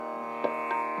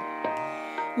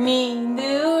नींद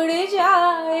उड़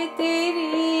जाए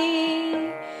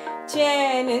तेरी,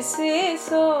 चैन से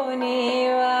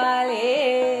सोने वाले।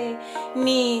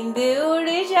 नींद उड़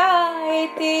जाए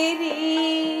तेरी,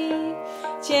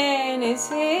 चैन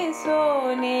से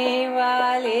सोने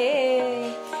वाले।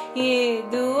 ये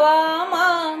दुआ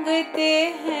मांगते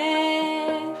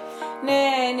हैं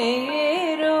नैन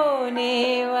ये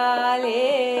रोने वाले।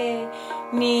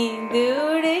 नींद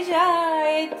उड़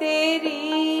जाए तेरी।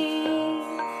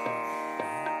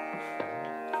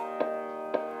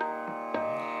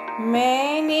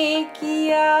 मैंने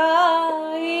किया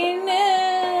इन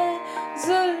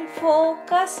जुल्फों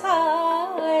का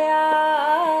साया,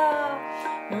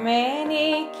 मैंने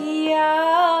किया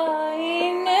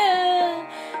इन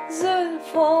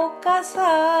जुल्फों का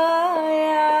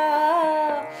साया।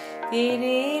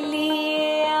 तेरे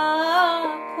लिए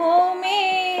आँखों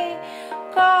में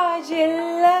काजल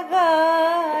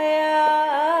लगाया,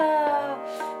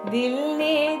 दिल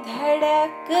ने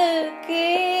धड़क के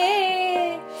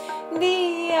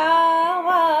दिया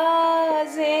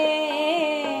आवाज़ें।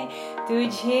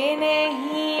 तुझे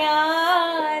नहीं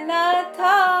आना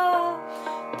था,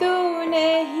 तू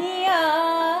नहीं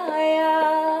आया।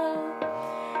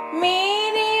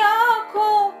 मेरी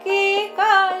आँखों के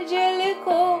काजल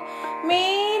को,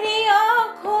 मेरी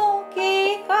आँखों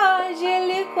के काजल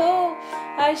को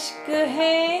अश्क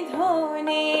है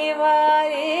धोने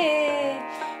वाले।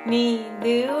 नींद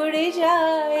उड़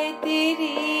जाए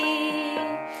तेरी,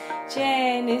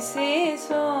 चैन से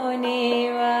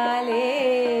सोने वाले।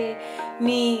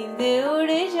 नींद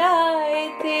उड़ जाए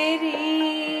तेरी।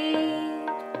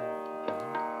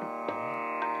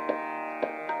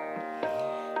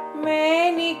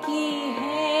 मैंने की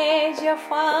है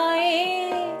जफाएं,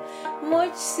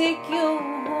 मुझसे क्यों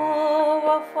हो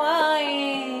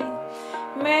वफाएं।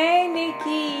 मैंने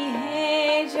की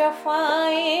है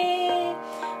जफाएं,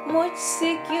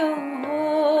 मुझसे क्यों हो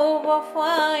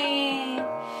वफाएं।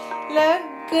 लग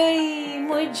गई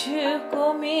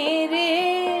मुझको मेरे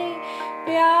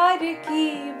प्यार की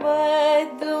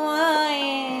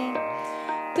बद्दुआएं।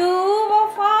 तू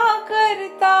वफा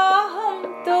करता हम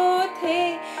तो थे,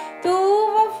 तू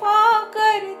वफा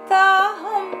करता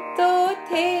हम तो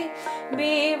थे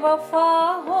बेवफा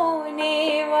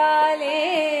होने वाले।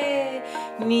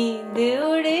 नींद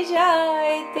उड़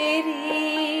जाए तेरी,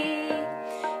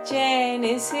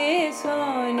 चैन से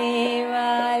सोने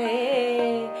वाले।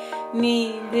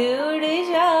 नींद उड़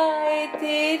जाए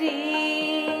तेरी।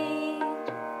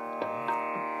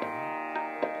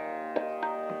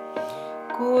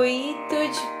 कोई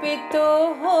तुझ पे तो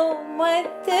हो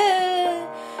मत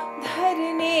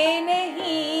धरने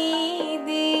नहीं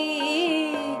दी,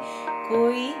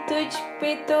 कोई तुझ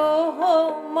पे तो हो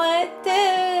मत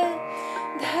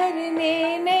धरने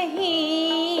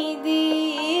नहीं दी।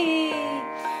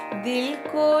 दिल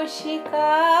को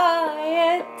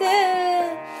शिकायत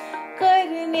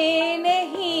करने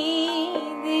नहीं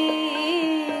दी।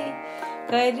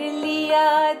 कर लिया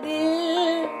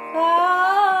दिल का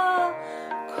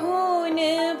खून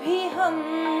भी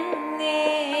हमने,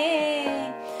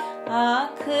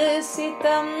 आँख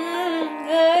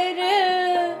सितमगर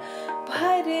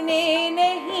भरने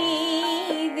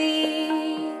नहीं दी।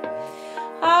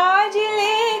 आज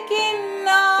लेकिन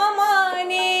ना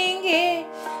मानेंगे,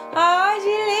 आज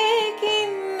लेकिन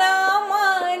ना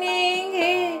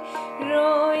मानेंगे,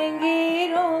 रोएंगे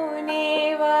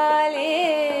रोने वाले।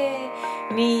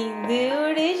 नींद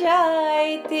उड़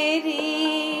जाए तेरी,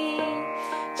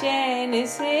 चैन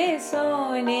से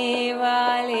सोने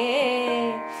वाले।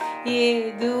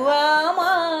 ये दुआ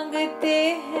मांगते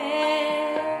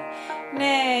हैं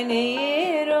नैन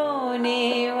ये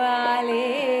रोने वाले।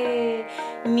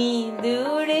 नींद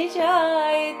उड़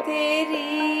जाए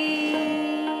तेरी।